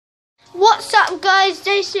What's up, guys?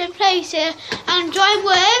 Jason Place here, and I'm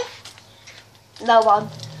with no one.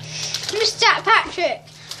 Mr. Patrick.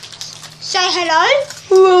 Say hello.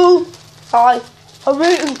 Hello. Hi. I'm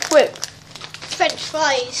eating quick. French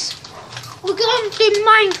fries. We're going to do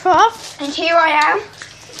Minecraft. And here I am.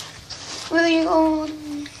 We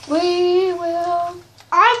will.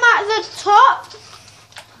 I'm at the top.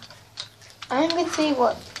 I'm going to see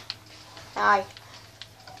what. Aye.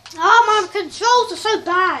 Oh, my controls are so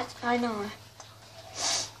bad. I know.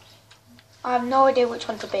 I have no idea which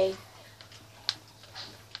one to be.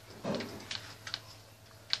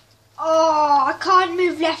 Oh, I can't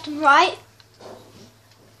move left and right.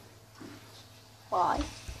 Why?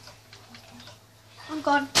 I'm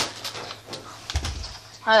gone.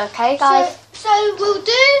 Okay, guys. So we'll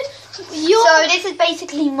do your. So this is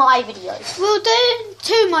basically my video. We'll do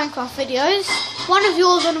 2 Minecraft videos. One of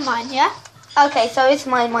yours, one of mine. Yeah. Okay, so it's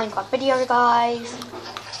my Minecraft video, guys.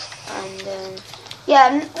 And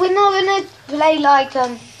yeah, we're not gonna play like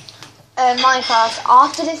Minecraft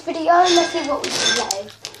after this video. Let's see what we can play.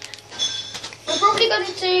 We're probably going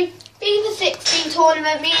to do FIFA 16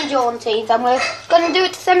 tournament, me and Jaunties, and we're going to do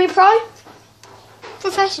it to semi-pro.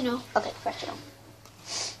 Professional. Okay, professional.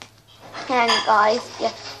 And guys,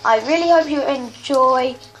 yeah, I really hope you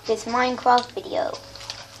enjoy this Minecraft video,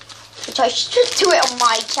 which I should do it on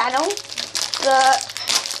my channel.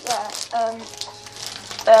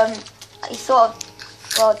 I sort of,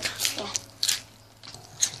 God, yeah.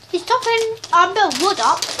 He's chopping a bit of wood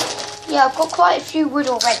up. Yeah, I've got quite a few wood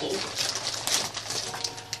already.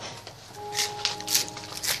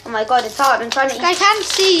 Oh my God, it's hard. I'm trying to eat. I can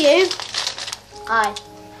see you. Aye.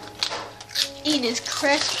 Eating his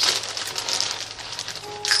crisps.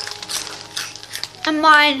 And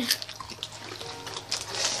mine.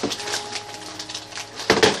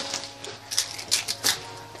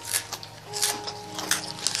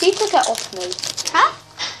 He took it off me. Huh?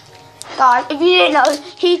 Guys, if you didn't know,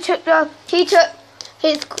 he took the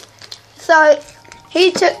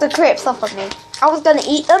crisps off of me. I was gonna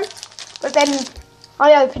eat them, but then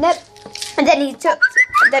I opened it, and then he took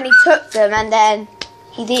them, and then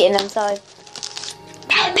he's eating them. So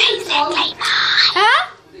basically mine. Huh?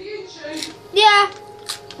 Yeah.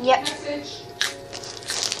 Yep.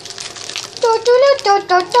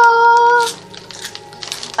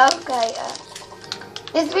 Okay.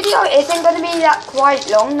 This video isn't going to be that quite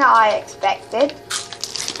long that I expected.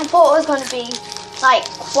 I thought it was going to be like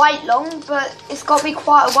quite long, but it's got to be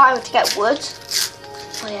quite a while to get wood.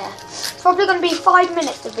 Oh yeah. It's probably going to be 5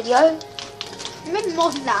 minutes of video. Maybe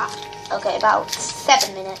more than that. Okay, about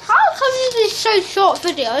 7 minutes. How come you do so short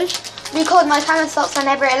videos? Because my camera stops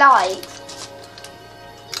whenever it likes.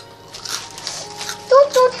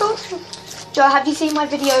 Joe, have you seen my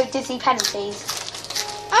video Disney penalties?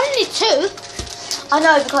 Only 2. I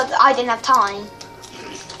know, because I didn't have time.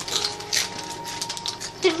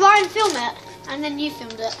 Did Ryan film it? And then you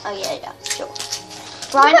filmed it? Oh yeah, sure.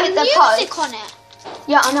 You Ryan put hit the music post. on it.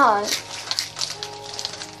 Yeah, I know.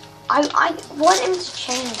 I want him to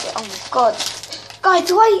change it. Oh my God, guys,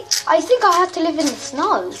 I think I have to live in the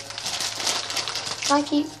snow.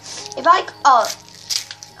 Like if I no,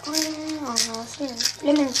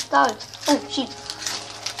 live in the snow. Oh shoot.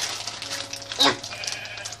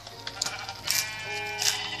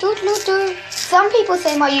 Some people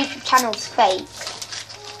say my YouTube channel's fake.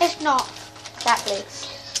 It's not. Exactly.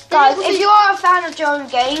 Guys, if you are a fan of Joan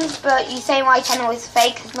Games, but you say my channel is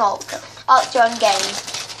fake, it's not. Ask Joan Games.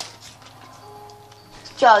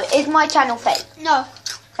 Joe, is my channel fake? No.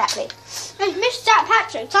 Exactly. It's Mr.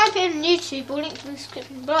 Patrick. Type it in on YouTube or link in the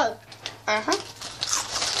description below.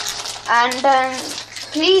 And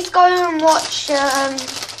please go and watch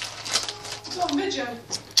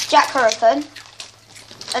Jack Harrison.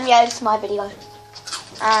 Yeah, this is my video.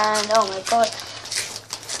 And oh my God.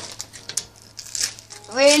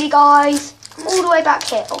 Really, guys? I'm all the way back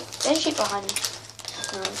here. Oh, don't shoot behind me.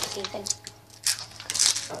 Oh, see thing.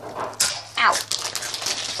 Ow.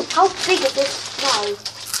 How big is this snow?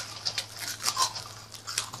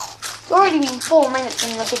 It's already been 4 minutes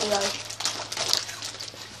in the video.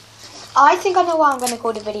 I think I know what I'm going to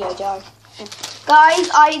call the video, Joe. Guys,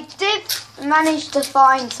 I did manage to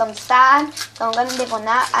find some sand, so I'm going to live on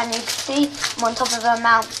that. And you can see I'm on top of a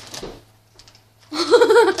mountain.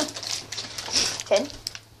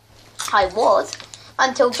 I was,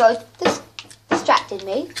 until Joe distracted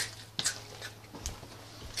me.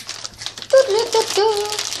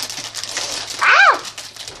 Ah!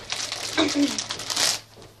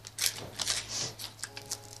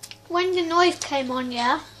 When the noise came on,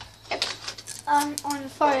 yeah, on the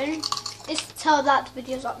phone, it's to tell that the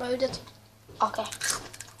video's uploaded. Okay.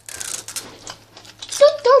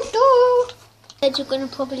 Said you're gonna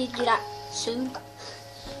probably do that soon.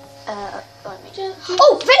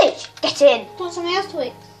 Oh, village! Get in! Want something else to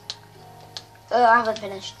eat? I haven't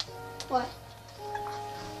finished. What?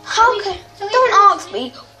 How can... Don't ask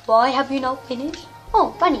me. Why have you not finished?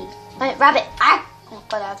 Oh, bunny. Rabbit. Ah! Oh,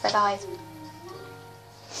 God, I have red eyes.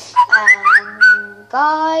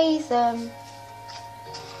 Guys,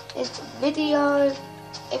 it's a video.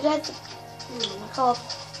 If that's... Oh, my God.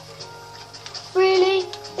 Really?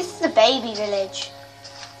 This is a baby village.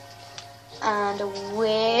 And a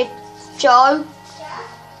weird... Joe?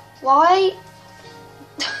 Why?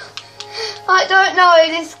 I don't know,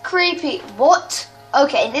 it is creepy. What?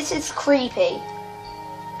 Okay, this is creepy.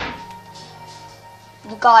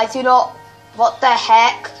 You guys, you know, what the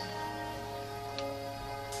heck?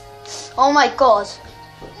 Oh my God.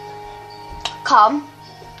 Come.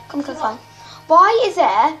 Come. Why is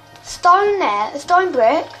there stone there, a stone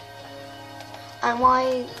brick? And why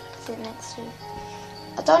is it next to...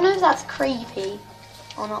 I don't know if that's creepy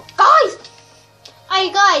or not. Guys!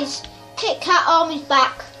 Hey guys, Kit Kat Army's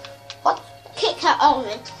back. What? Kit Kat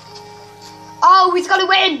Army. Oh, he's gonna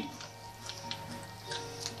win!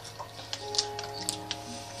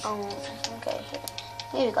 Oh, okay.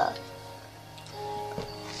 Here we go.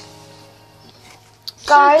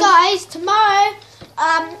 Guys. So guys, tomorrow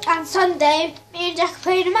and Sunday, me and Jack are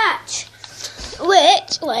playing a match.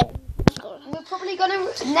 Wait. We're probably gonna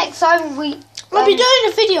next time We'll be doing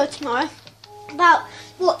a video tomorrow about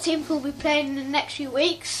what teams we'll be playing in the next few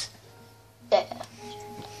weeks. Yeah.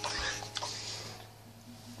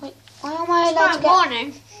 Wait, why am I allowed Tomorrow to get...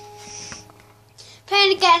 morning.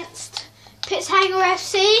 Playing against Pitshanger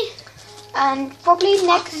FC. And probably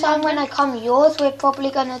next time when I come yours, we're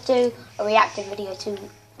probably gonna do a reacting video to...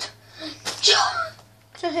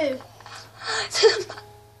 To who?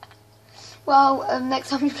 Well, next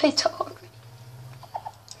time we play Torridge.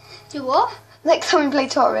 Do what? Next time we play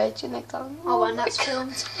Torridge, and next time... Oh, and that's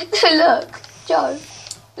filmed. Look, Joe,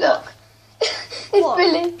 look. It's What?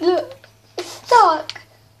 Billy, look. It's stuck.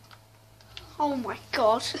 Oh my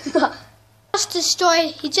God. He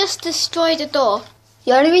just destroyed the door.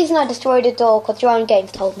 The only reason I destroyed the door because Your Own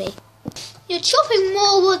Games told me. You're chopping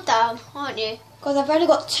more wood down, aren't you? Because I've only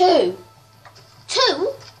got 2.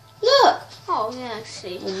 2? Look. Oh, yeah, I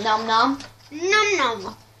see. Num num. Num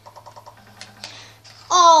num.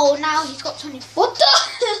 Oh, now he's got 24. What the?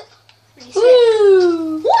 26.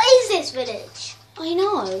 Woo. What is this village? I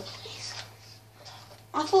know.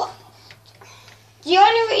 I thought... The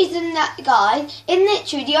only reason that, guys, in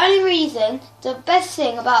literally the only reason, the best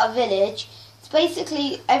thing about a village is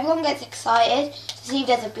basically everyone gets excited to see if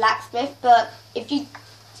there's a blacksmith, but if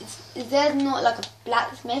there's not like a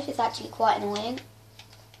blacksmith, it's actually quite annoying.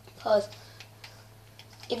 Because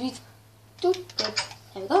if you... There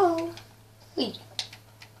we go. Wait.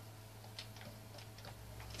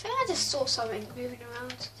 I think I just saw something moving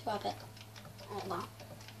around. It's a rabbit. Oh, no.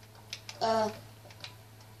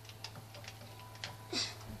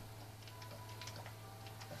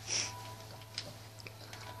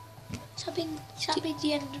 Shall be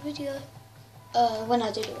the end of the video? When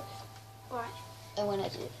I do it. Right. When I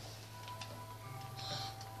do it.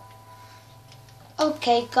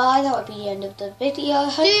 Okay, guys, that would be the end of the video.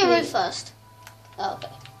 Do your roof first. Okay.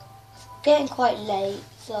 It's getting quite late,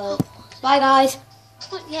 so bye, guys.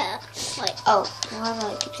 What? Yeah. Wait. Oh, why am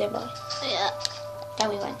I keep saying bye? Yeah. There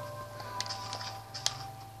we went.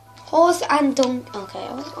 Horse and donkey. Okay,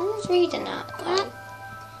 I was reading that.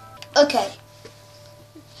 Okay.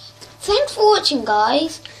 Thanks for watching,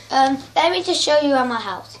 guys. Let me just show you around my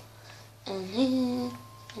house. And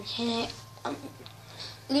here.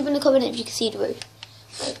 Leave in the comment if you can see the roof.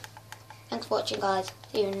 So, thanks for watching, guys.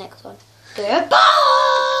 See you in the next one. Goodbye!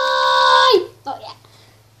 Oh, yeah.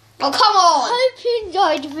 Oh, come on! Hope you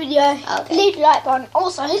enjoyed the video. Okay. Leave the like button.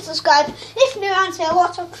 Also, hit subscribe. If you're new around here,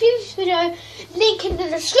 watch our previous video. Link in the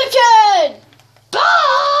description.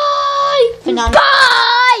 Bye! Banana.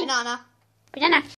 Bye! Banana. Banana.